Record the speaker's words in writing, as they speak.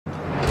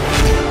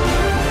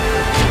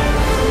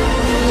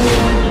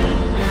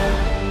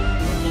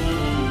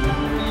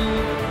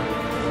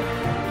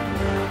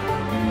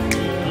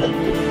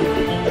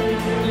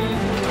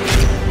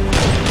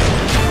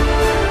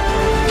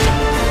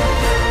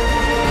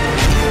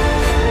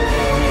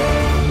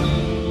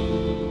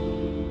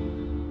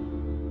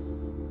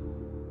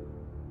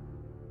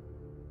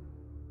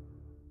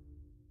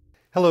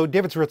Hello,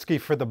 David Zaritsky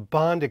for the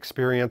Bond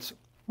Experience.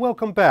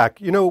 Welcome back.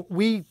 You know,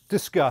 we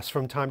discuss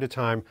from time to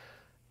time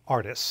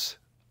artists,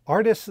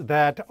 artists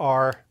that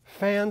are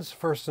fans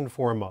first and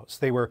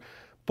foremost. They were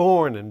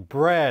born and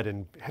bred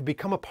and have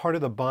become a part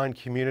of the Bond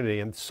community,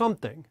 and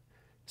something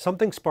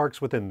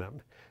sparks within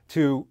them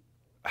to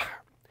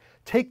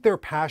take their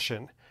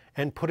passion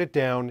and put it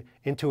down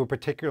into a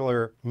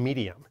particular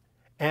medium.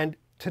 And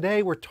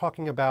today we're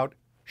talking about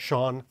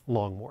Sean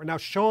Longmore. Now,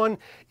 Sean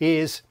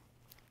is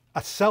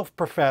a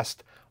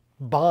self-professed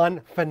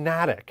Bond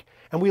fanatic.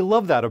 And we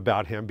love that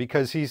about him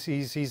because he's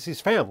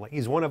his family.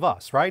 He's one of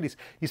us, right?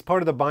 He's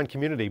part of the Bond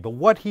community. But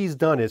what he's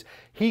done is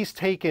he's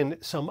taken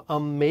some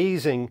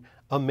amazing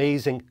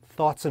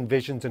thoughts and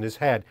visions in his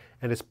head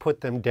and has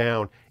put them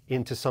down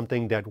into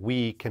something that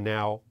we can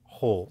now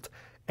hold.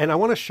 And I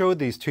want to show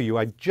these to you.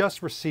 I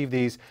just received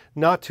these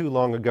not too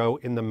long ago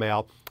in the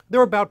mail.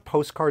 They're about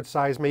postcard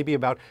size, maybe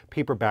about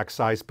paperback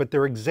size, but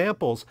they're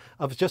examples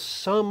of just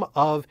some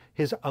of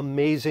his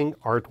amazing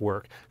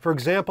artwork. For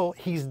example,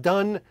 he's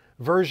done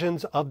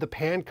versions of the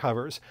pan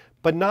covers,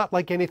 but not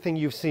like anything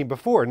you've seen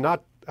before,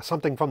 not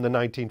something from the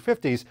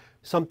 1950s,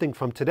 something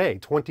from today,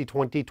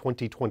 2020,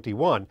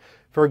 2021.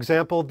 For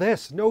example,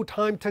 this, No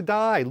Time to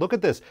Die. Look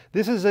at this.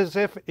 This is as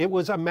if it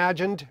was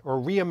imagined or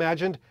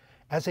reimagined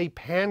as a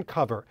pan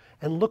cover.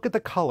 And look at the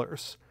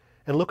colors.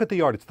 And look at the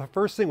art. It's the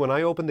first thing when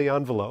I opened the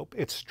envelope,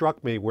 it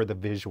struck me were the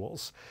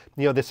visuals.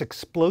 You know, this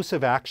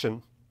explosive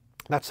action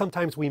that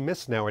sometimes we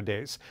miss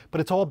nowadays, but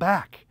it's all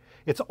back.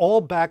 It's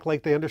all back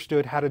like they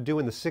understood how to do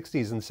in the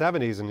 60s and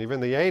 70s and even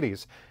the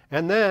 80s.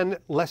 And then,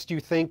 lest you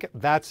think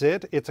that's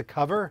it, it's a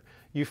cover,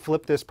 you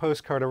flip this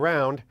postcard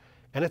around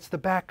and it's the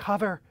back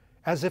cover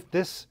as if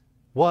this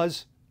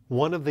was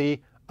one of the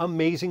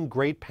amazing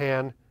great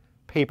pan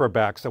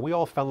paperbacks that we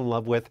all fell in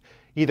love with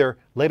either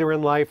later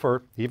in life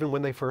or even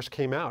when they first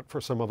came out for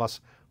some of us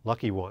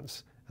lucky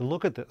ones. And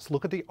look at this,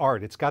 look at the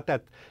art. It's got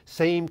that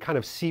same kind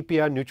of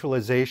sepia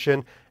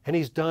neutralization, and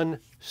he's done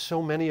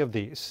so many of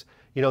these.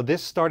 You know,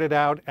 this started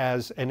out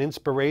as an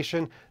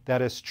inspiration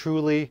that has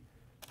truly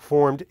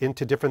formed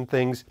into different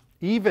things,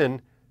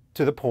 even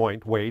to the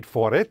point, wait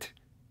for it,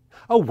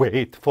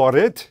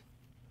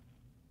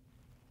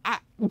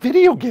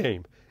 video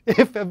game.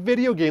 If a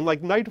video game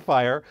like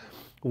Nightfire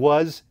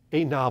was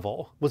a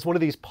novel, was one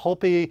of these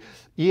pulpy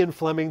Ian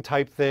Fleming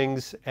type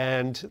things,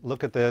 and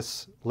look at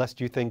this,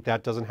 lest you think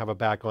that doesn't have a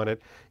back on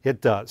it,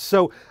 it does.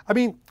 So, I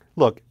mean,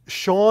 look,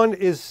 Sean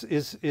is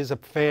a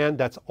fan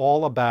that's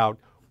all about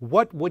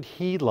what would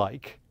he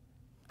like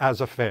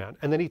as a fan,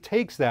 and then he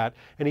takes that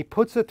and he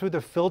puts it through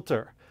the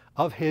filter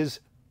of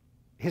his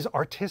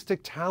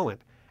artistic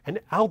talent,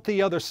 and out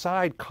the other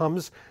side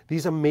comes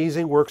these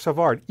amazing works of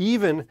art,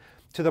 even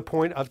to the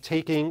point of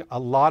taking a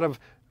lot of,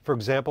 for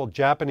example,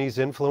 Japanese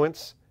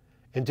influence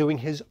and doing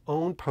his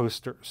own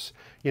posters.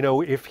 You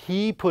know, if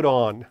he put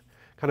on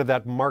kind of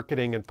that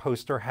marketing and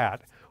poster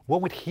hat,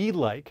 what would he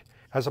like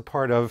as a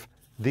part of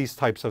these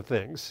types of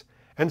things?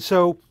 And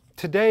so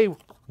today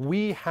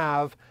we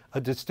have a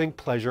distinct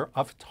pleasure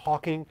of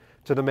talking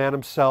to the man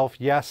himself.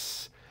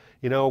 Yes,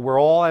 you know, we're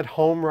all at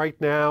home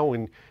right now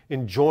and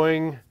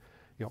enjoying,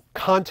 you know,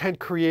 content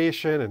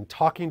creation and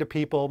talking to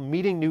people,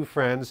 meeting new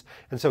friends.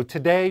 And so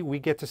today we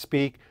get to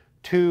speak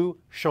to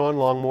Sean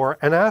Longmore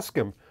and ask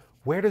him,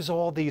 where does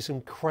all these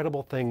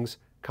incredible things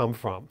come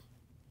from?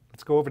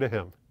 Let's go over to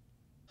him.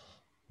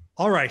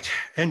 All right,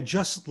 and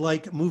just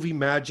like movie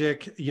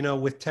magic, you know,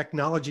 with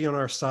technology on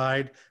our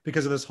side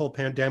because of this whole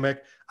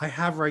pandemic, I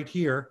have right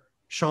here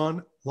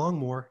Sean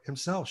Longmore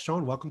himself.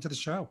 Sean, welcome to the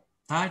show.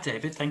 Hi,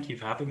 David. Thank you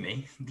for having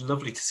me.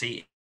 Lovely to see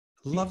you.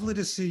 Lovely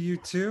to see you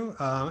too.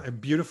 A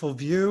beautiful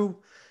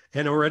view.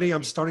 And already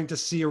I'm starting to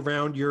see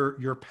around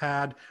your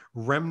pad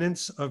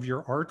remnants of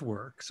your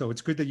artwork. So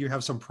it's good that you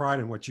have some pride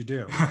in what you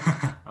do.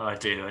 I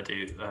do.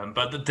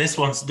 But this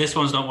one's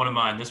not one of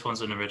mine. This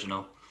one's an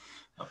original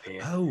up here.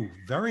 Oh,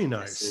 very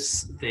nice. This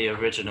is the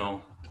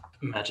original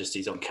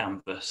Majesties on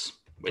canvas,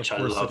 which I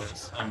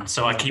love. And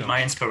so Oh I my keep gosh.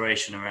 my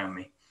inspiration around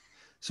me.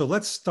 So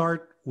let's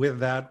start with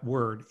that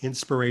word,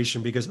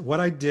 inspiration, because what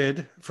I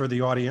did for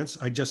the audience,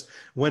 I just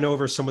went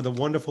over some of the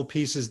wonderful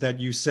pieces that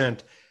you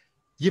sent.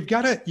 You've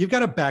got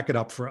to back it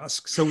up for us.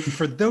 So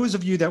for those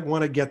of you that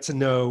want to get to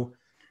know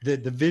the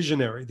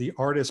visionary, the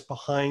artist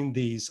behind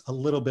these a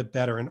little bit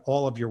better in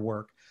all of your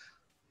work,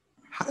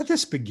 how did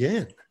this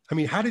begin? I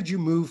mean, how did you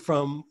move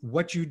from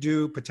what you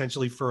do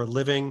potentially for a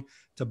living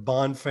to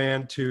Bond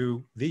fan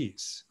to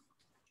these?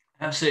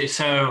 Absolutely.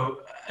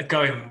 So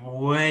going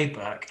way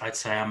back, I'd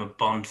say I'm a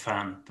Bond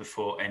fan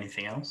before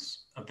anything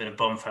else. I've been a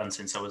Bond fan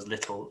since I was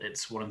little.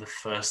 It's one of the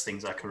first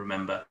things I can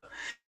remember.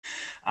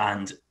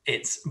 And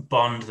it's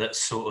Bond that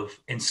sort of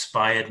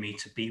inspired me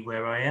to be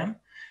where I am.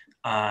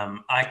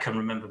 I can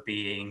remember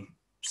being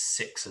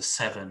 6 or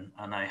 7,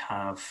 and I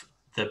have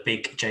the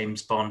big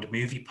James Bond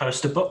movie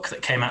poster book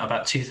that came out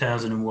about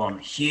 2001,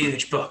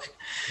 huge book.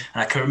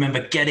 And I can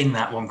remember getting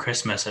that one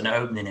Christmas and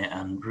opening it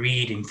and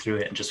reading through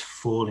it and just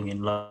falling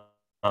in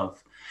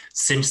love.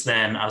 Since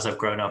then, as I've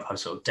grown up, I've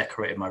sort of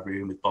decorated my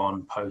room with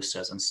Bond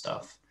posters and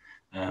stuff.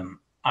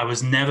 I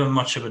was never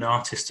much of an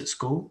artist at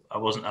school. I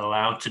wasn't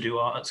allowed to do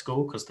art at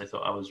school because they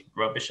thought I was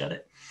rubbish at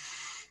it.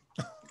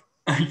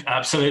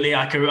 Absolutely.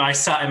 I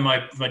sat in my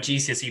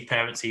GCSE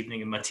parents'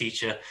 evening and my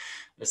teacher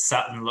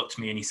sat and looked at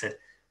me and he said,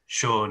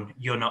 Sean,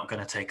 you're not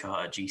going to take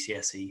art at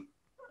GCSE.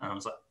 And I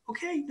was like,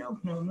 okay, no,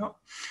 I'm not.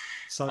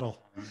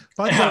 Subtle.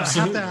 By the way,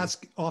 Absolutely. I have to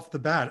ask off the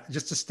bat,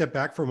 just to step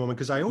back for a moment,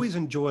 because I always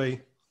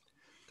enjoy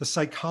the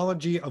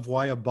psychology of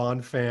why a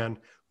Bond fan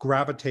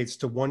gravitates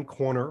to one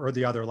corner or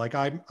the other. Like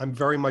I'm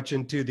very much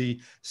into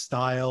the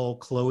style,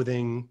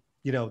 clothing,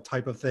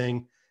 type of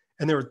thing.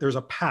 And there's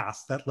a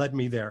path that led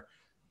me there.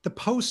 The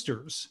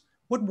posters,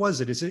 what was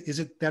it? Is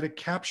it that it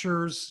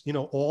captures,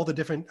 all the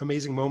different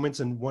amazing moments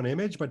in one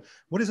image? But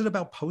what is it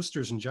about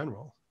posters in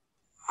general?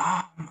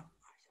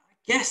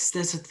 Yes,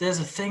 there's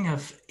a thing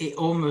of it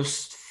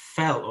almost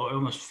felt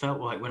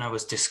like when I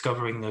was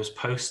discovering those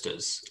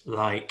posters,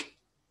 like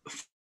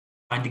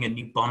finding a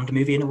new Bond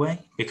movie in a way,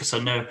 because I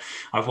know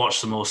I've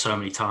watched them all so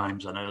many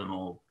times. I know them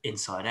all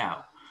inside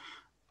out.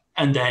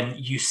 And then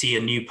you see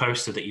a new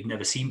poster that you've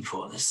never seen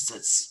before.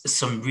 There's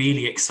some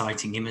really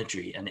exciting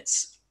imagery, and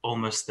it's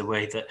almost the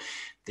way that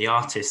the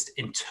artist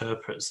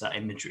interprets that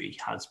imagery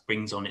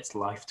brings on its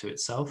life to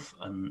itself.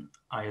 And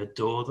I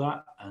adore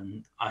that.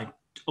 And I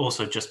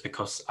also, just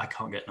because I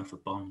can't get enough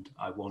of Bond,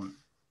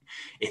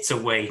 it's a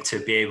way to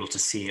be able to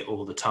see it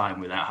all the time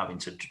without having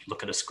to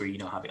look at a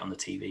screen or have it on the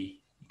TV.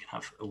 You can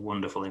have a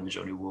wonderful image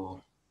on your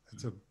wall.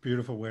 That's a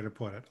beautiful way to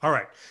put it. All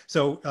right.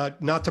 So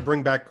not to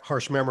bring back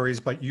harsh memories,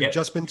 but you've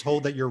just been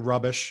told that you're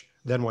rubbish.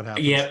 Then what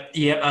happens?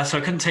 Yeah. So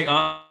I couldn't take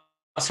art.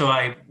 So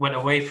I went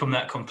away from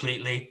that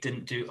completely,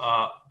 didn't do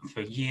art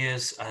for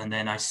years. And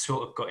then I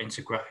sort of got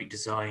into graphic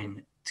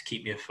design to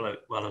keep me afloat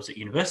while I was at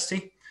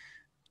university.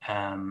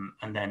 And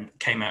then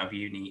came out of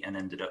uni and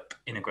ended up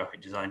in a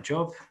graphic design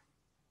job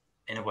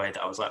in a way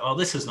that I was like, oh,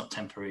 this is not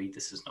temporary.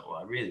 This is not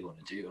what I really want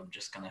to do. I'm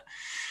just going to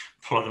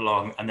plod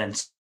along. And then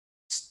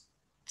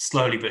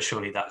slowly but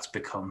surely that's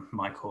become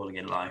my calling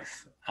in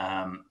life.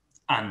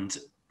 And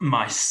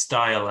my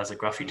style as a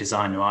graphic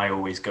designer, I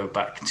always go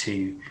back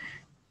to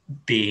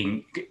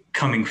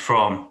coming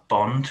from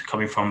Bond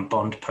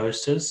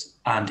posters,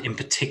 and in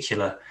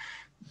particular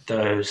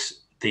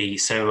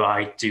so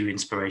I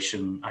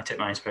take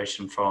my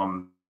inspiration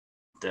from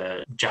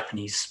the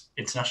Japanese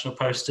international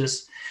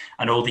posters,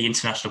 and all the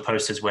international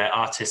posters where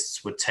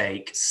artists would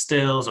take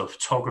stills or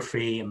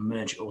photography and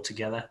merge it all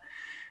together.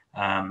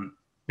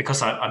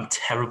 Because I'm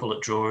terrible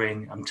at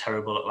drawing, I'm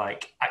terrible at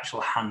like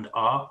actual hand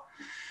art.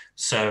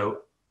 So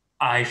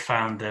I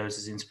found those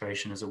as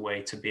inspiration, as a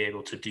way to be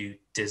able to do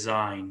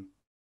design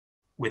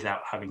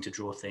without having to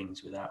draw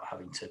things, without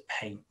having to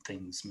paint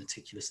things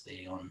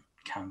meticulously on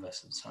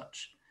canvas and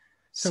such.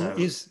 So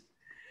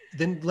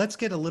then let's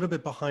get a little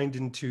bit behind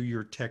into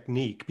your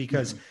technique,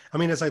 because I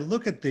mean, as I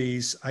look at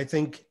these, I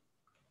think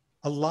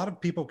a lot of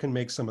people can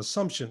make some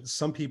assumptions.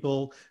 Some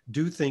people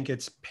do think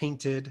it's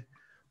painted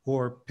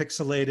or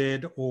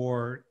pixelated,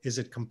 or is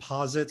it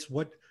composites?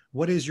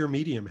 What is your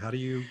medium? How do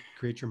you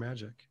create your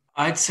magic?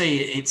 I'd say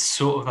it's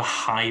sort of a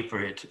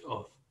hybrid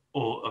of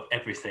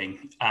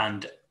everything.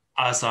 And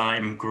as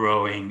I'm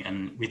growing,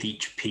 and with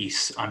each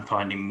piece, I'm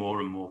finding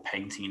more and more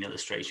painting and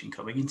illustration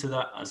coming into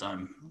that as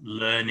I'm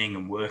learning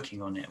and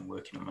working on it and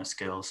working on my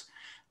skills.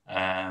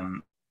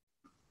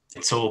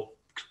 It's all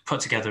put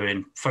together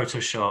in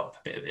Photoshop, a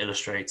bit of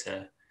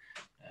Illustrator.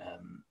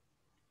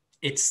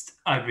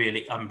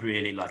 I'm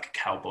really like a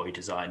cowboy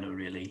designer,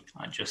 really.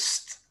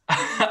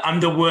 I'm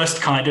the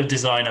worst kind of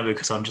designer,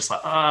 because I'm just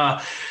like,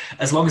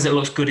 as long as it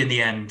looks good in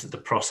the end, the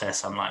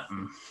process, I'm like,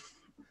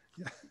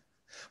 Yeah.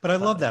 But I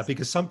love that,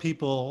 because some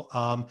people,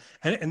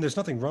 and there's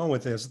nothing wrong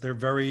with this, they're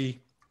very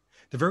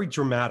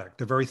dramatic.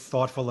 They're very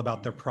thoughtful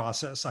about their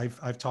process.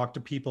 I've talked to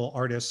people,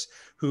 artists,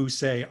 who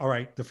say, all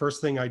right, the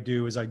first thing I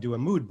do is I do a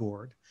mood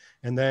board.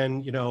 And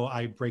then,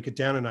 I break it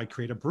down and I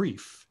create a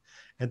brief.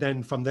 And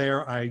then from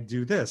there, I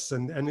do this.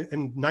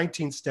 And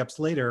 19 steps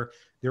later,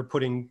 they're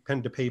putting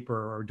pen to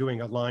paper or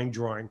doing a line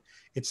drawing.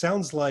 It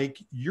sounds like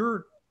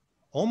you're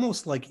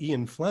almost like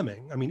Ian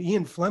Fleming. I mean,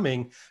 Ian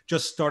Fleming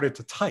just started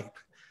to type.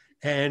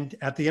 And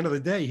at the end of the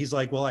day, he's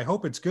like, well, I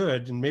hope it's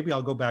good, and maybe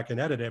I'll go back and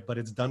edit it, but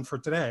it's done for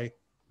today.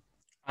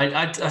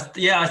 I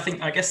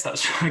guess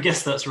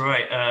that's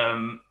right.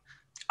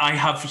 I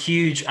have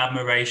huge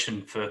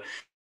admiration for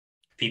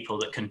people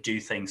that can do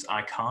things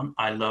I can't.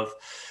 I love,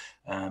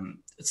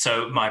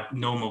 so my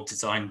normal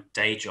design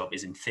day job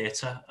is in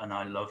theatre, and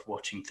I love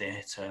watching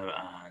theatre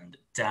and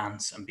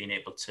dance and being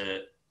able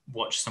to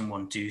watch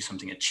someone do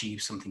something,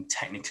 achieve something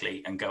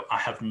technically, and go, I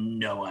have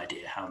no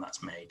idea how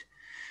that's made.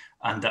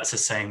 And that's the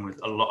same with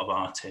a lot of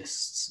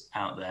artists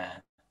out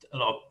there, a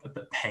lot of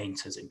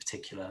painters in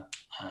particular.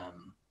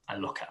 I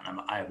look at and I'm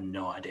like, I have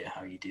no idea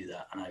how you do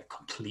that. And I have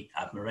complete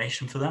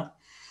admiration for that.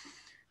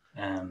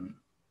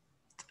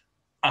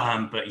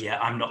 But yeah,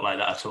 I'm not like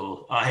that at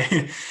all.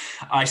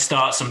 I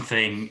start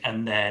something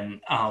and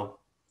then I'll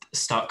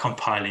start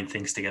compiling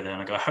things together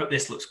and I go, I hope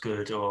this looks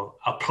good, or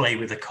I'll play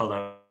with the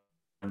color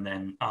and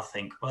then I'll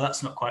think, well,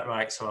 that's not quite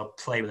right, so I'll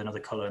play with another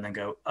color and then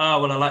go,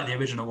 oh, well, I like the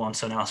original one,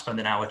 so now I'll spend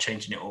an hour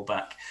changing it all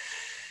back.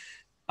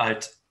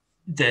 It's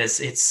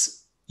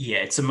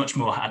a much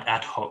more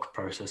ad hoc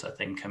process, I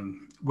think,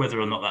 and whether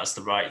or not that's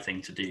the right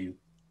thing to do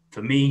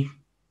for me,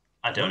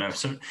 I don't know.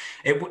 So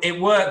it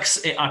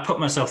works. I put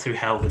myself through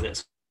hell with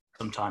it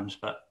sometimes,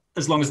 but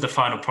as long as the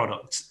final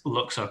product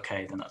looks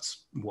okay, then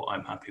that's what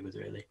I'm happy with,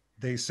 really.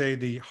 They say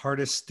the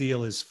hardest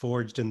steel is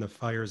forged in the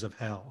fires of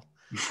hell.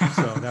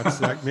 So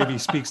that maybe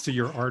speaks to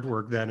your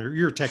artwork then, or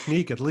your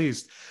technique at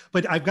least.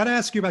 But I've got to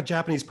ask you about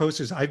Japanese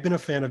posters. I've been a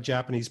fan of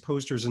Japanese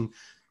posters, and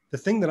the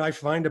thing that I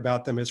find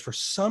about them is, for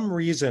some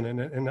reason,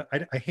 and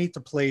I hate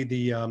to play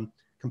the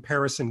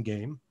comparison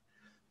game,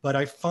 but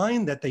I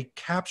find that they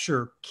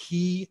capture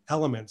key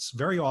elements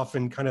very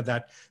often, kind of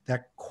that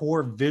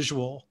core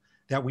visual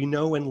that we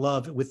know and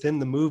love within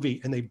the movie,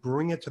 and they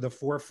bring it to the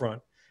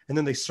forefront. And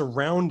then they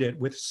surround it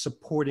with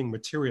supporting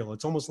material.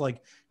 It's almost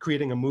like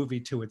creating a movie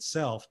to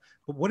itself.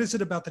 But what is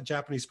it about the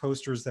Japanese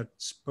posters that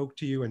spoke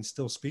to you and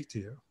still speak to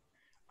you?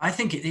 I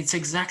think it's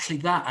exactly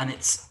that. And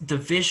it's the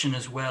vision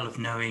as well of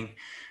knowing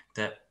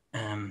that,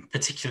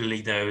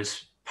 particularly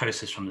those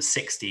posters from the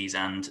 60s,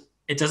 and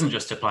it doesn't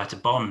just apply to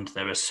Bond.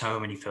 There are so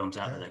many films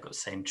out there that got the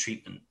same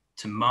treatment.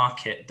 To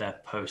market their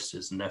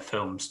posters and their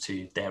films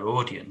to their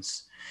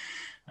audience,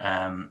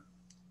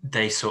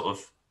 they sort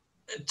of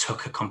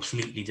took a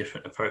completely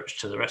different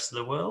approach to the rest of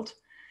the world.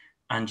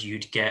 And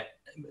you'd get,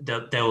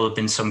 there will have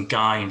been some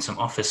guy in some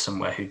office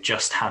somewhere who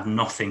just had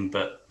nothing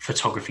but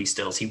photography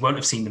stills. He won't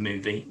have seen the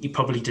movie. He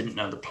probably didn't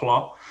know the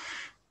plot.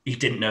 He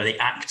didn't know the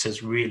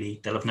actors,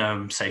 really. They'll have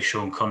known, say,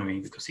 Sean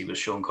Connery because he was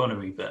Sean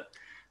Connery, but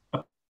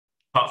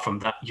apart from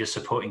that, your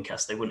supporting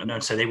cast, they wouldn't have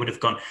known. So they would have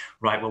gone,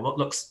 right, well, what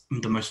looks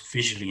the most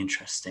visually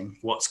interesting?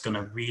 What's going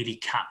to really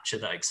capture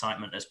that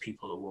excitement as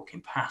people are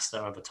walking past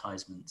our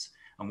advertisements?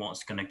 And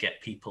what's going to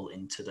get people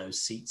into those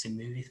seats in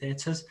movie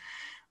theaters?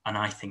 And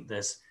I think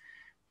there's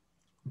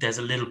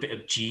a little bit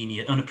of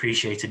genius,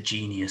 unappreciated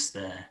genius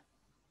there.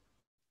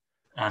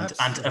 And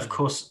of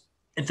course,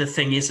 the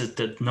thing is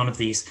that none of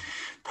these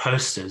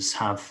posters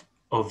have,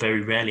 or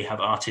very rarely have,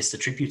 artists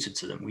attributed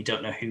to them. We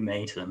don't know who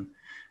made them,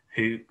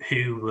 who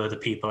were the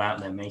people out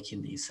there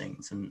making these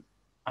things. And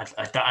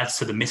that adds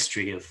to the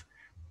mystery of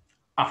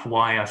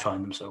why I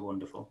find them so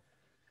wonderful.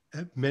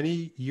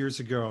 Many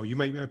years ago, you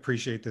might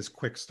appreciate this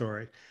quick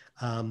story.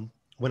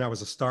 When I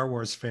was a Star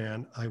Wars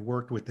fan, I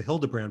worked with the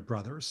Hildebrandt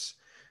brothers,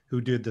 who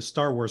did the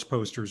Star Wars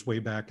posters way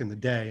back in the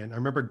day. And I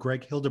remember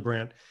Greg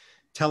Hildebrandt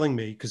telling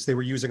me, because they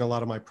were using a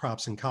lot of my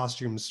props and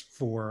costumes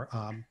for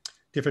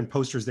different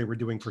posters they were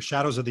doing for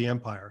Shadows of the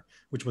Empire,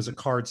 which was a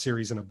card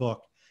series and a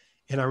book.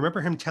 And I remember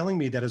him telling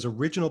me that his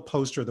original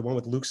poster, the one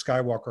with Luke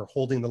Skywalker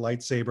holding the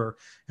lightsaber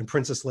and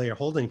Princess Leia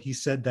holding, he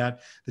said that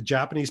the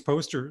Japanese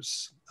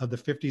posters of the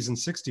 50s and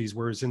 60s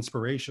were his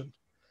inspiration.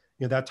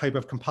 You know, that type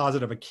of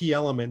composite of a key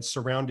element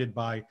surrounded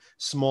by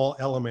small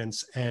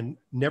elements and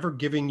never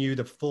giving you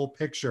the full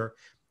picture,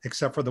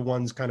 except for the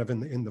ones kind of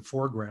in the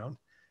foreground.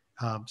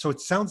 So it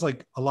sounds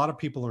like a lot of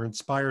people are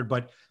inspired.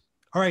 But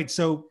all right,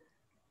 so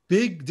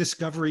big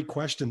discovery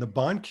question. The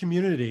Bond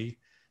community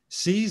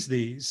sees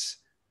these.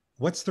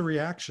 What's the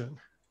reaction?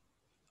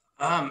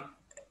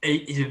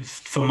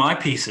 For my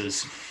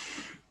pieces,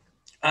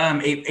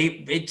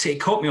 it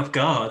caught me off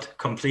guard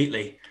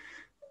completely.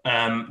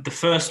 The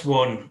first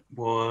one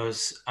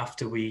was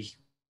after we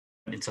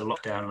went into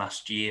lockdown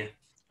last year.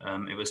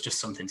 It was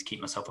just something to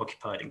keep myself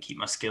occupied and keep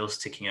my skills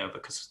ticking over,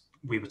 because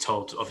we were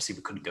told, obviously,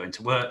 we couldn't go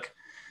into work.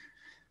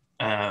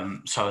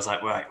 So I was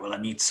like, right, well, I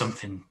need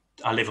something.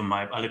 I live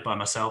by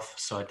myself,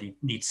 so I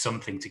need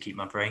something to keep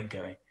my brain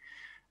going.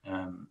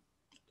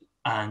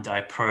 And I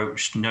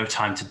approached No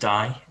Time to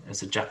Die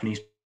as a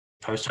Japanese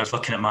poster. I was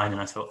looking at mine and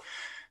I thought,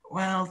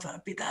 well,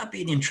 that'd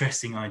be an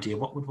interesting idea.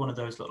 What would one of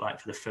those look like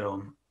for the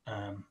film?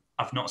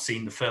 I've not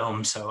seen the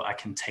film, so I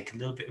can take a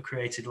little bit of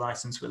creative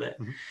license with it.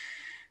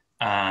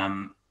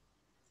 Mm-hmm.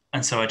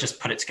 And so I just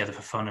put it together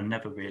for fun and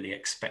never really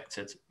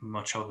expected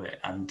much of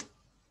it. And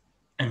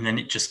then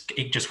it just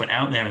went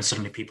out there, and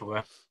suddenly people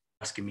were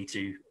asking me to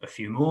do a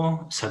few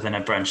more. So then I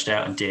branched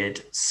out and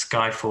did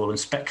Skyfall and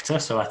Spectre.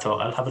 So I thought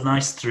I'll have a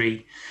nice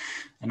three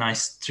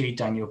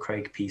Daniel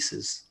Craig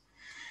pieces.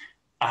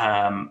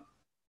 And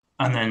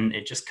then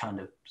it just kind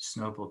of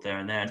snowballed there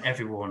and there. And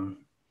everyone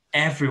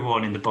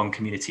in the Bond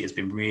community has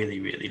been really,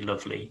 really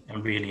lovely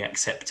and really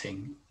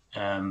accepting.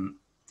 I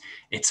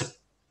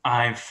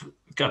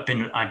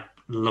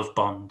love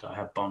Bond. I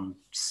have Bond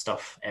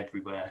stuff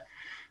everywhere.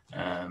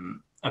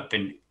 I've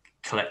been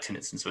collecting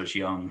it since I was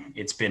young.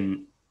 It's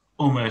been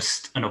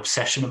almost an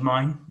obsession of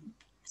mine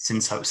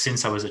since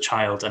I was a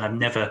child, and I've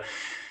never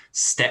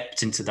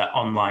stepped into that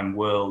online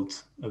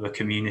world of a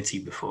community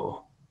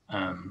before.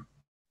 And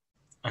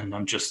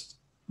I'm just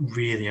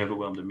really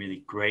overwhelmed and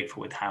really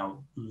grateful with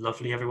how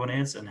lovely everyone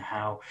is, and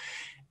how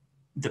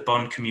the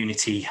Bond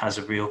community has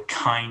a real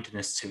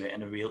kindness to it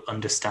and a real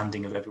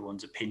understanding of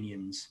everyone's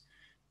opinions.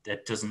 There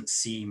doesn't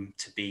seem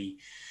to be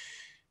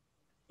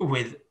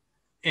with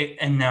it,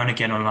 and now and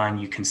again online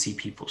you can see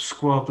people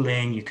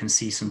squabbling, you can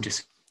see some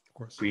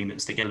course.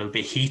 Agreements that get a little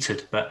bit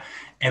heated, but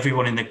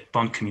everyone in the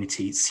Bond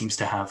community seems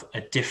to have a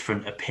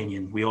different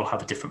opinion. We all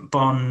have a different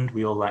Bond,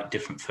 we all like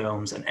different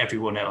films, and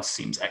everyone else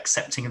seems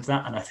accepting of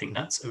that. And I think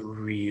that's a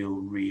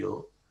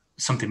real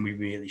something we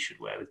really should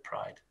wear with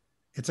pride.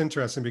 It's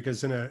interesting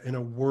because in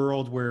a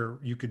world where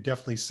you could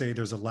definitely say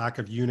there's a lack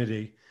of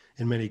unity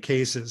in many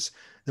cases,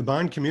 the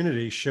Bond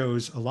community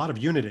shows a lot of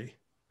unity.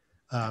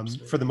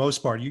 For the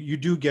most part, you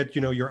do get,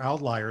 your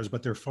outliers,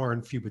 but they're far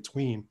and few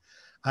between.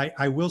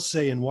 I will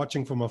say, in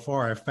watching from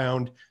afar, I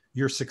found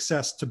your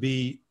success to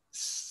be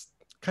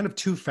kind of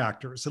two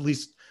factors, at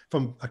least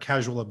from a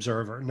casual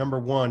observer. Number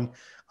one,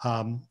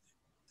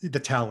 the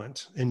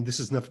talent, and this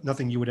is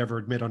nothing you would ever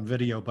admit on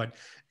video, but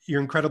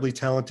you're incredibly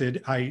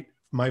talented.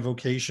 My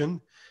vocation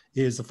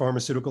is the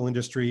pharmaceutical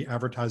industry,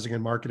 advertising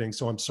and marketing.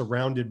 So I'm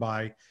surrounded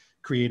by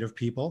creative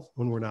people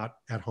when we're not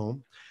at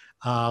home.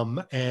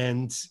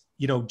 And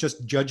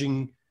just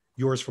judging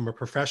yours from a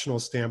professional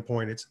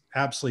standpoint, it's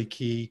absolutely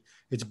key.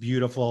 It's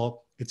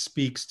beautiful. It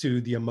speaks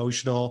to the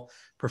emotional,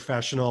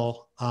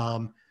 professional,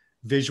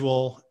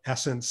 visual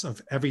essence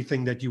of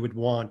everything that you would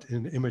want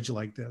in an image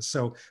like this.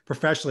 So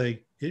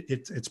professionally,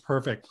 it's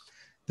perfect.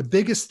 The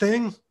biggest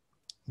thing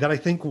that I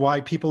think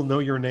why people know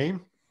your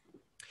name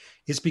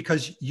is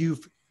because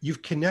you've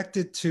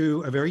connected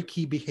to a very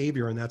key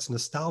behavior, and that's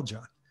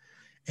nostalgia.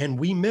 And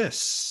we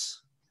miss,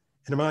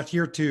 and I'm not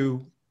here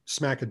to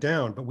smack it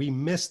down, but we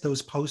miss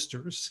those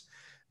posters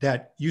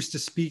that used to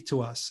speak to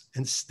us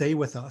and stay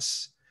with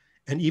us.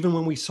 And even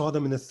when we saw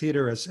them in the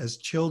theater as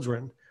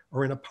children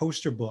or in a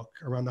poster book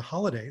around the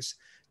holidays,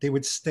 they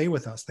would stay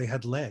with us. They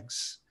had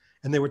legs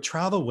and they would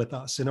travel with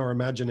us in our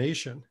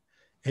imagination.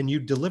 And you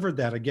delivered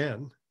that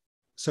again.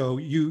 So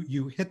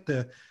you hit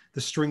the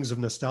strings of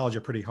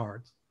nostalgia pretty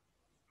hard.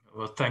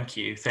 Well, thank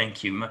you.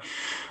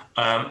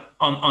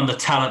 On the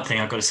talent thing,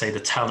 I've got to say the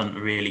talent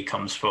really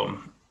comes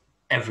from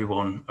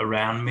everyone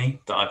around me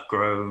that I've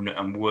grown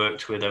and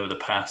worked with over the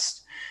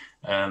past.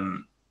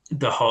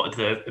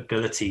 The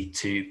ability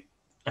to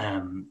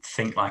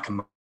think like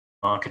a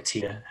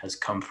marketeer has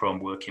come from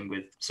working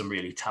with some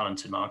really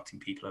talented marketing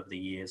people over the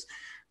years,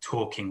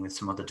 talking with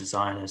some other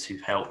designers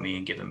who've helped me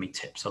and given me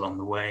tips along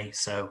the way.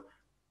 So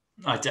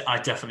I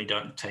definitely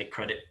don't take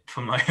credit for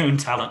my own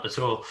talent at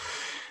all.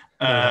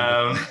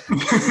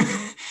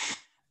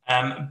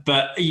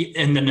 But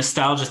in the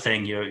nostalgia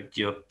thing,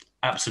 you're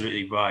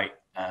absolutely right.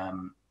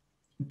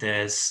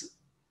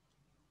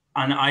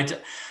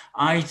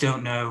 I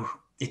don't know.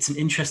 It's an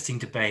interesting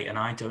debate, and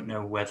I don't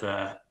know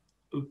whether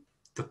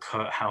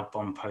how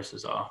Bond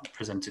posters are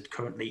presented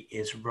currently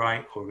is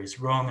right or is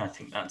wrong. I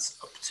think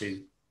that's up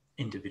to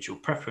individual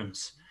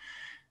preference.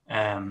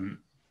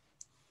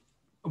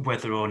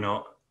 Whether or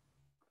not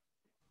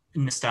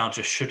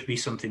nostalgia should be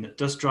something that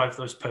does drive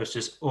those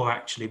posters, or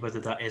actually whether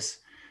that is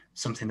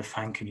something the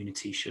fan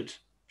community should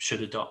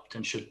adopt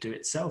and should do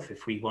itself.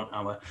 If we want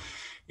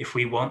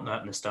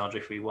that nostalgia,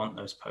 if we want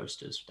those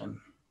posters, then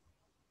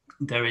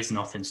there is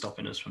nothing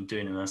stopping us from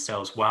doing it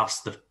ourselves.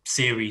 Whilst the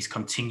series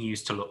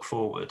continues to look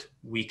forward,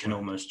 we can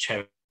almost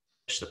cherish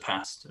the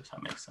past, if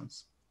that makes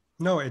sense.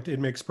 No, it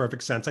makes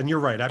perfect sense. And you're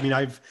right. I mean,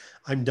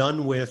 I'm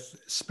done with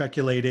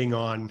speculating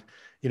on,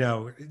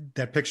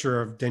 that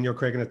picture of Daniel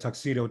Craig in a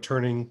tuxedo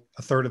turning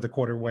a third of the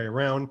quarter way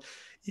around.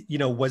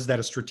 Was that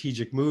a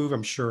strategic move?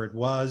 I'm sure it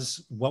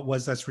was. What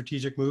was that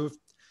strategic move?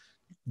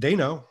 They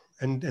know,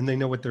 and they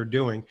know what they're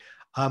doing.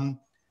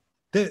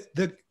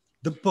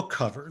 The book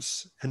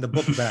covers and the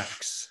book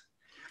backs.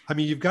 I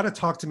mean, you've got to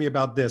talk to me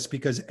about this,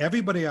 because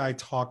everybody I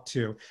talk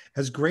to,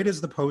 as great as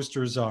the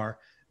posters are,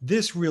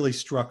 this really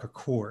struck a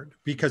chord,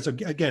 because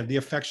again, the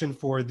affection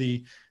for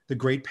the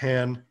great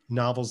Pan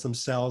novels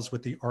themselves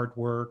with the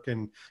artwork,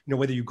 and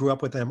whether you grew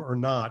up with them or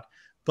not,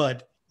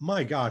 but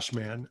my gosh,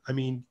 man, I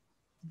mean,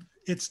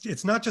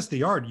 it's not just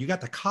the art, you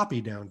got the copy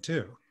down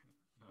too.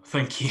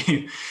 Thank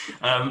you.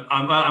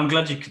 I'm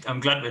glad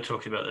we're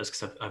talking about this,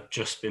 because I've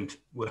just been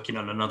working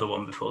on another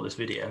one before this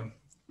video,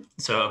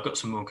 so I've got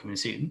some more coming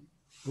soon.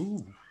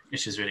 Ooh.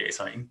 Which is really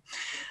exciting.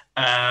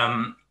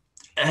 That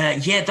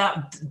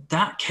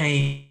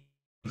came.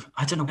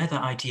 I don't know where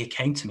that idea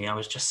came to me. I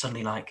was just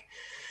suddenly like,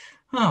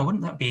 oh,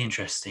 wouldn't that be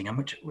interesting?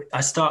 And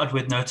I started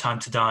with No Time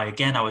to Die.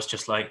 Again, I was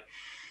just like,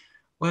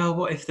 well,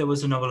 what if there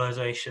was a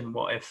novelization?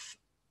 What if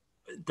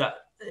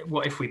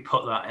we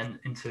put that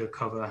into a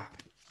cover?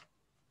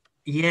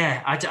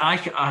 Yeah, I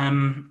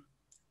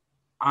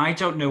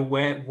don't know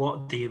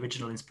what the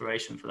original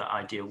inspiration for that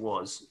idea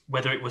was,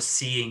 whether it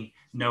was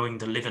knowing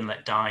the Live and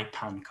Let Die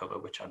Pan cover,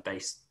 which I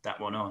based that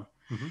one on,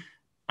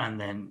 and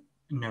then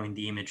knowing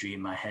the imagery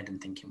in my head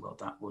and thinking, well,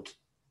 that would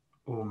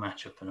all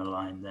match up and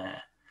align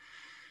there.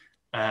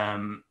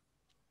 And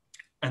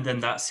then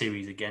that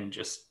series again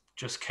just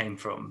came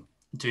from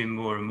doing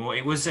more and more.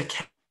 It was a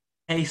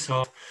case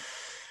of,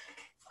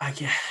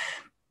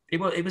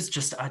 it was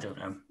just, I don't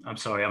know. I'm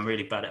sorry, I'm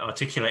really bad at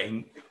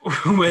articulating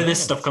where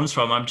this stuff comes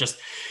from. I'm just,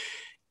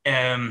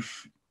 I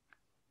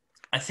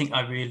think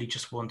I really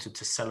just wanted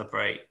to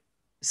celebrate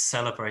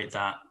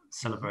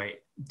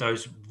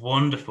those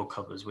wonderful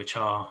covers, which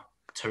are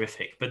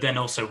terrific. But then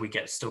also we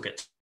still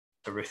get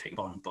terrific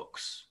Bond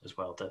books as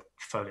well. The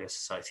Folio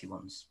Society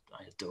ones,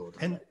 I adored.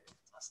 And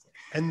fantastic.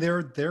 and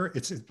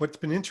it's what's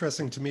been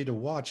interesting to me to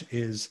watch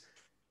is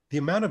the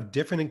amount of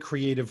different and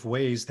creative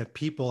ways that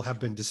people have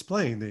been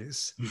displaying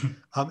these.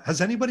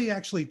 Has anybody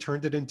actually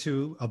turned it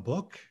into a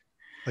book,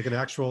 like an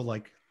actual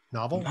like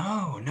novel?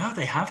 No,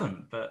 they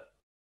haven't. But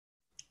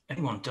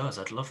anyone does,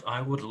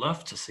 I would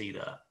love to see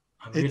that.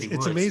 I really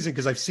It's would. amazing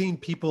because I've seen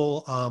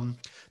people.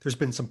 There's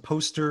been some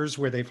posters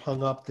where they've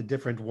hung up the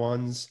different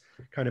ones,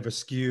 kind of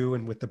askew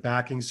and with the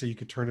backing, so you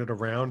could turn it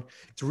around.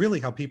 It's really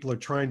how people are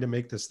trying to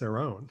make this their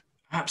own.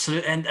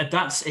 Absolutely, and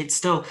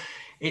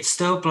it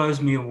still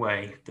blows me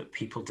away that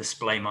people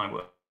display my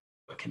work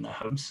in their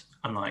homes.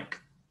 I'm like,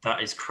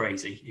 that is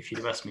crazy. If you'd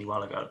have asked me a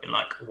while ago, I'd be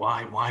like,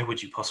 why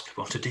would you possibly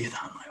want to do that?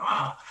 I'm like,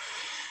 wow.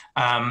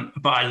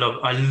 But I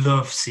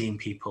love seeing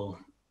people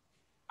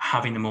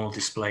having them all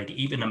displayed,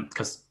 even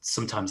because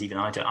sometimes even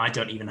I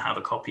don't even have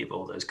a copy of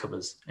all those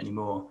covers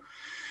anymore.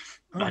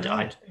 Oh,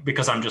 no.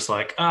 Because I'm just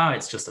like,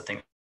 it's just a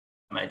thing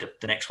I made.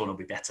 The next one will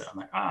be better. I'm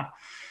like,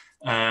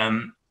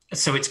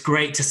 so it's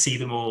great to see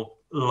them all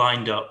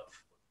lined up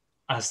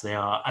as they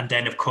are. And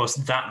then, of course,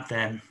 that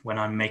then, when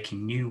I'm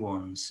making new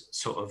ones,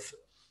 sort of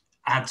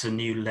adds a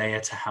new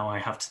layer to how I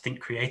have to think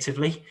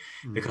creatively,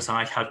 because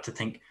I have to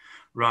think,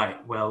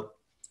 right, well,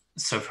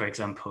 so for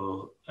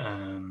example,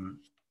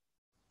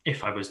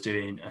 if I was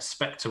doing a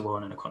Spectre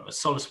one and a Quantum of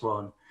Solace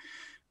one,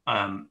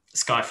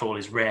 Skyfall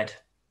is red.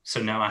 So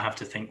now I have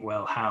to think,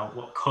 well,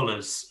 what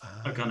colors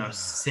are going to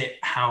sit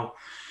how...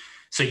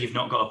 So you've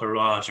not got a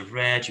barrage of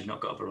red, you've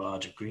not got a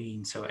barrage of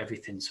green, so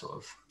everything sort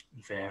of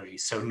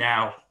varies. So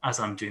now,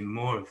 as I'm doing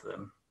more of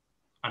them,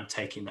 I'm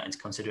taking that into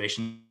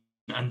consideration.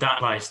 And that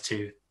applies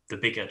to the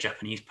bigger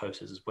Japanese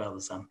posters as well,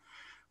 as I'm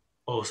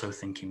also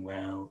thinking,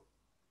 well,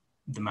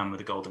 the man with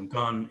the golden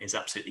gun is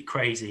absolutely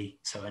crazy,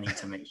 so I need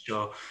to make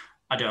sure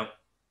I don't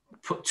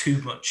put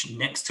too much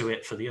next to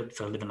it for Live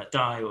and Let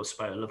Die or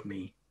Spy Who Loved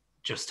Me,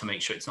 just to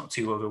make sure it's not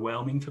too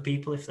overwhelming for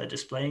people if they're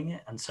displaying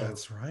it. And so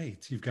that's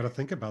right. You've got to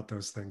think about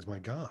those things. My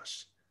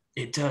gosh.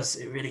 It does.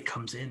 It really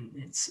comes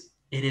in.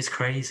 It is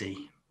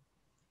crazy.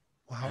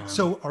 Wow.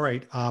 So, all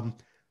right.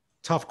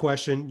 Tough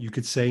question. You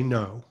could say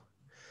no.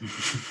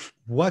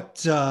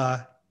 What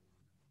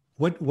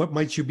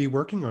might you be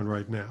working on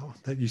right now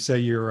that you say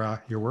you're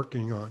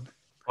working on?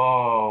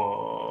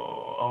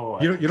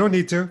 You don't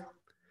need to.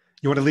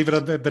 You want to leave it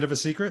a bit of a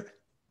secret?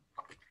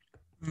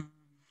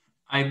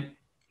 I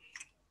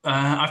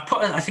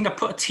think I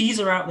put a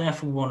teaser out there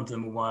for one of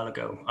them a while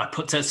ago. I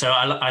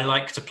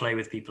like to play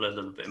with people a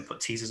little bit and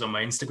put teasers on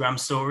my Instagram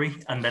story,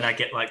 and then I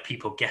get like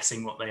people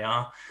guessing what they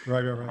are.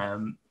 Right.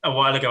 A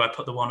while ago, I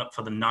put the one up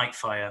for the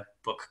Nightfire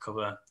book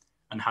cover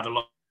and had a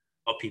lot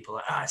of people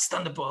like, it's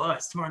Thunderbolt,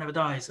 it's Tomorrow Never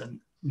Dies, and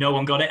no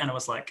one got it. And I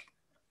was like,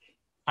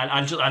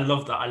 I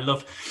love that. I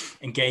love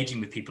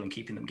engaging with people and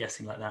keeping them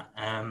guessing like that.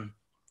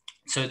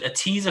 So a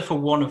teaser for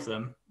one of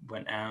them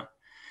went out.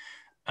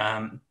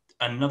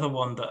 Another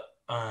one that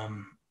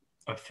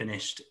I've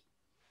finished,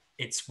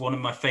 it's one of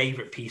my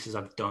favorite pieces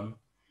I've done,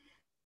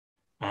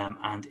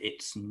 and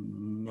it's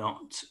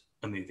not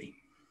a movie.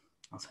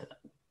 I'll say that.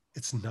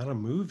 It's not a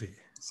movie.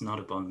 It's not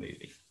a Bond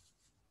movie.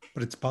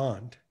 But it's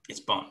Bond. It's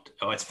Bond.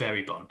 Oh, it's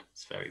very Bond.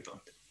 It's very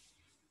Bond.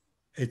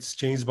 It's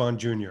James Bond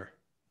Jr.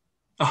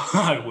 Oh,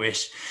 I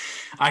wish.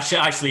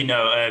 Actually,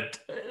 no.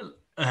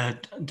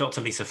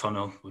 Dr. Lisa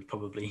Funnell would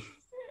probably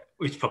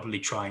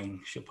trying.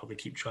 She'll probably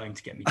keep trying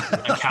to get me to do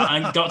that.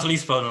 And Dr.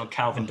 Lisa Funnell and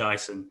Calvin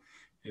Dyson,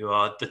 who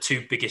are the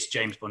two biggest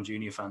James Bond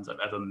Jr. fans I've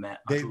ever met.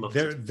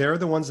 They're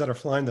the ones that are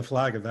flying the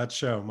flag of that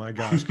show. My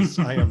gosh, because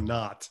I am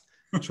not.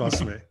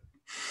 Trust me.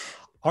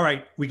 All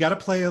right, we got to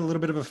play a little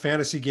bit of a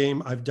fantasy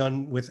game I've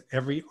done with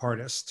every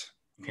artist.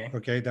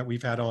 Okay, that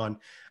we've had on.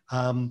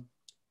 And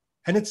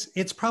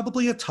it's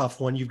probably a tough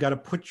one. You've got to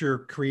put your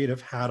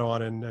creative hat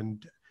on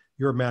and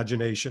your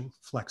imagination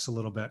flex a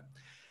little bit.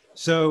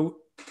 So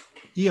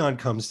Eon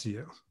comes to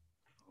you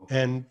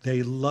and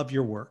they love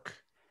your work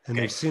and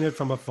they've seen it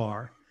from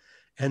afar.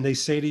 And they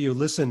say to you,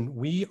 listen,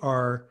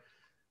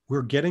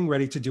 we're getting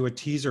ready to do a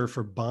teaser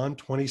for Bond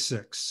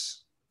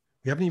 26.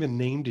 We haven't even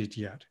named it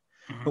yet,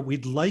 but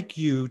we'd like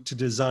you to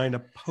design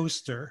a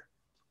poster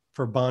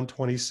for Bond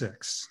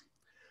 26.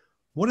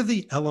 What are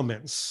the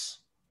elements?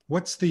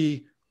 What's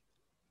the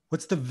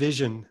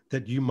vision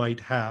that you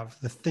might have,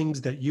 the things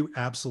that you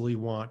absolutely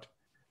want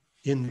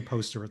in the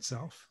poster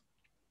itself?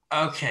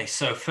 Okay,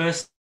 so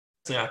first,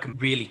 I can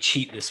really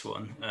cheat this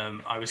one.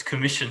 I was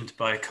commissioned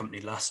by a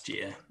company last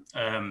year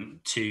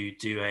to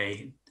do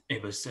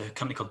it was a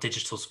company called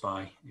Digital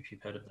Spy, if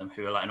you've heard of them,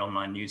 who are like an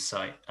online news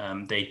site.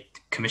 They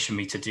commissioned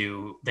me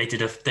they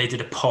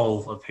did a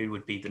poll of who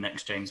would be the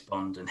next James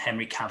Bond, and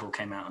Henry Cavill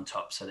came out on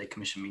top. So they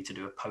commissioned me to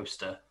do a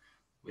poster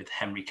with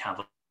Henry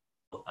Cavill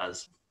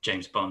as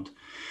James Bond.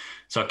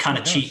 So I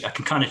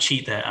can kind of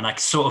cheat there, and I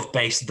sort of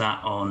based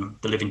that on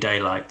the Living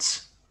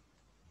Daylights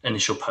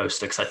initial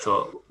poster because I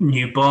thought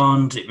new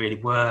Bond, it really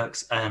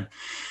works.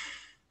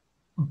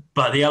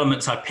 But the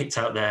elements I picked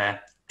out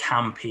there,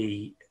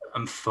 campy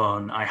and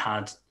fun. I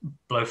had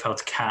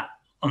Blofeld's cat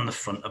on the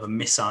front of a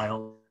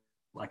missile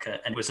and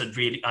it was a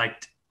really,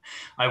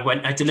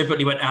 I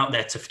deliberately went out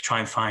there to try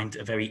and find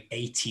a very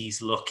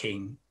 80s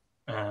looking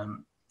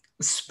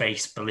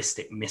space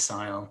ballistic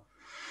missile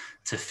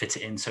to fit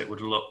it in so it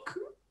would look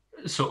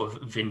sort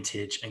of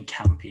vintage and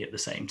campy at the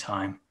same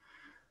time.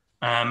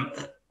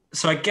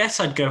 So I guess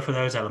I'd go for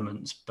those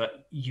elements,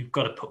 but you've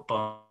got to put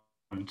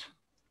Bond.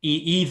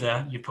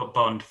 Either you put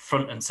Bond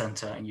front and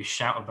center and you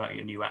shout about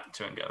your new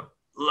actor and go,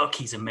 look,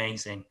 he's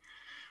amazing.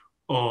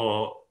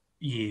 Or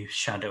you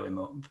shadow him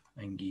up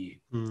and you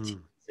tease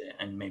it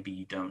and maybe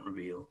you don't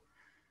reveal.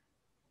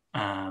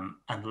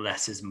 And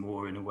less is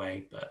more in a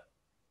way, but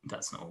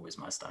that's not always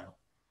my style.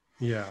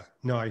 Yeah,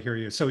 no, I hear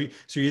you. So you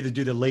either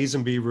do the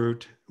Lazenby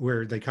route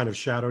where they kind of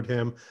shadowed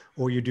him,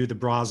 or you do the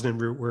Brosnan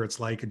route where it's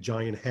like a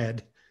giant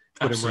head,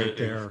 put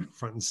Absolutely. him right there,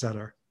 front and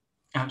center.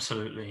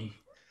 Absolutely.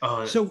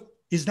 So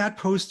is that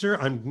poster,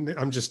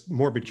 I'm just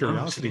morbid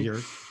curiosity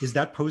here, is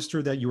that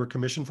poster that you were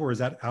commissioned for, is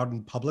that out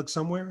in public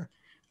somewhere?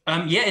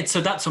 Yeah,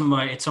 so that's on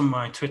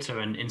my Twitter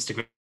and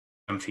Instagram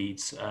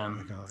feeds.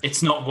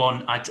 It's not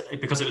one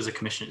because it was a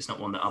commission. It's not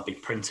one that I'll be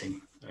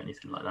printing or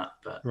anything like that.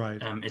 But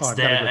right, it's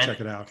there. Gotta go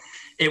check it out.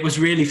 It was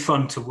really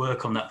fun to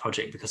work on that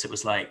project because it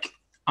was like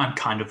I'm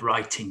kind of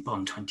writing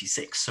Bond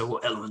 26. So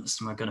what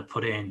elements am I going to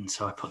put in?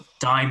 So I put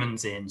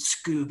diamonds in,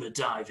 scuba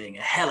diving,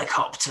 a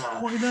helicopter.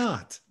 Why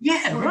not?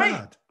 Yeah, Why right.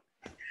 not?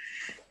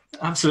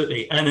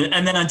 Absolutely.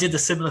 And then I did the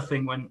similar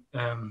thing when.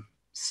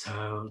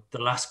 So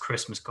the last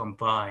Christmas gone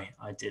by,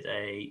 I did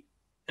a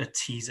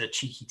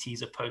cheeky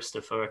teaser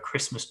poster for a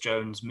Christmas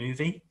Jones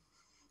movie,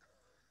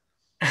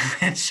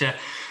 which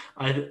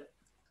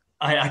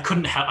I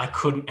couldn't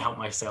help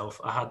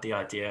myself. I had the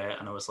idea,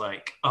 and I was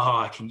like, oh,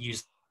 I can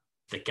use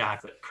the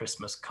gag that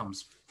Christmas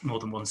comes more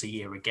than once a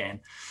year again.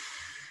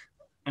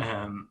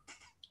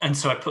 And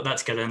so I put that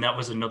together, and that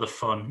was another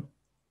fun,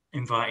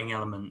 inviting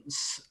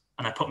elements.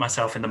 And I put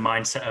myself in the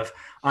mindset of,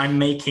 I'm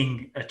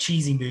making a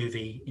cheesy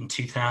movie in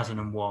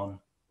 2001.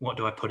 What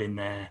do I put in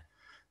there?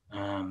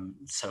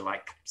 So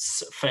like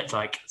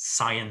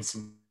science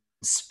and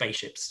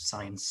spaceships,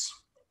 science,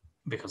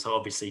 because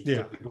obviously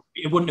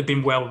it wouldn't have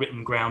been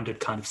well-written,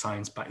 grounded kind of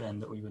science back then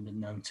that we wouldn't have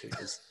known to.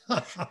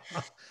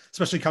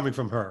 Especially coming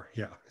from her,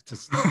 yeah.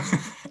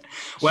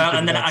 Well,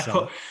 and then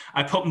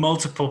I put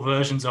multiple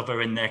versions of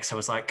her in there because I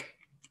was like,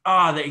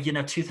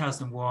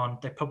 2001,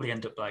 they probably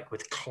end up like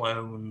with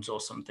clones or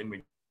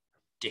something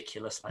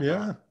ridiculous like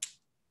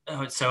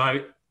that. So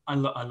I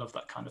love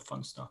that kind of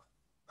fun stuff.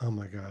 Oh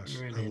my gosh.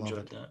 I really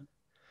enjoyed that.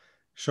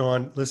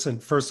 Sean, listen,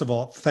 first of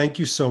all, thank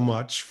you so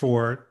much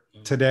for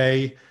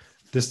today,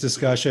 this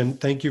discussion.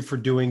 Thank you for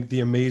doing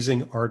the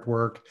amazing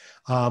artwork.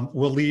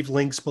 We'll leave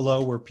links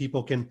below where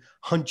people can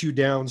hunt you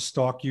down,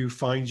 stalk you,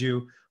 find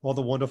you, all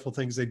the wonderful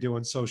things they do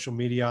on social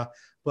media.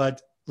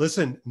 But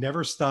listen,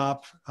 never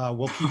stop.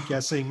 We'll keep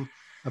guessing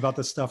about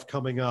the stuff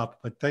coming up.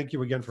 But thank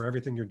you again for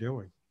everything you're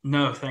doing.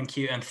 No, thank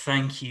you. And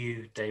thank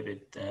you,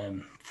 David,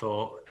 and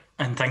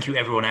thank you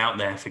everyone out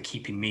there for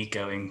keeping me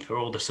going, for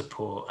all the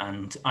support.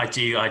 And I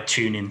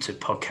tune into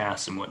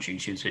podcasts and watch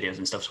YouTube's videos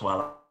and stuff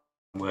while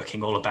I'm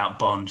working all about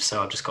Bond.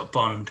 So I've just got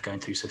Bond going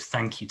through. So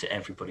thank you to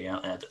everybody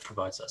out there that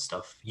provides that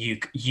stuff. You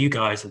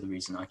guys are the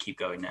reason I keep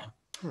going now.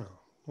 Oh,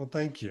 well,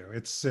 thank you.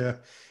 It's a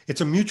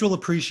mutual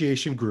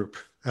appreciation group,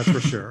 that's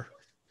for sure.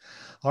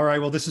 All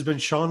right. Well, this has been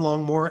Sean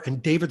Longmore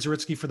and David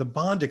Zaritsky for the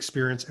Bond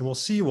Experience, and we'll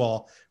see you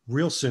all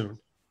real soon.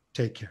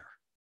 Take care.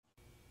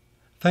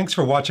 Thanks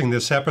for watching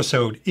this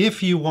episode.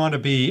 If you want to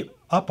be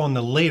up on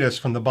the latest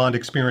from the Bond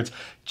Experience,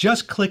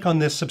 just click on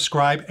this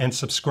subscribe and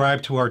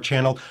subscribe to our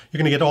channel. You're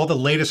going to get all the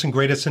latest and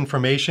greatest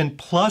information,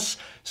 plus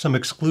some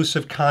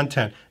exclusive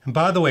content. And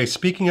by the way,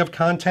 speaking of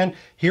content,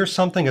 here's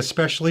something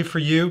especially for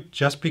you,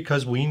 just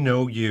because we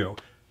know you.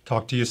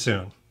 Talk to you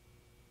soon.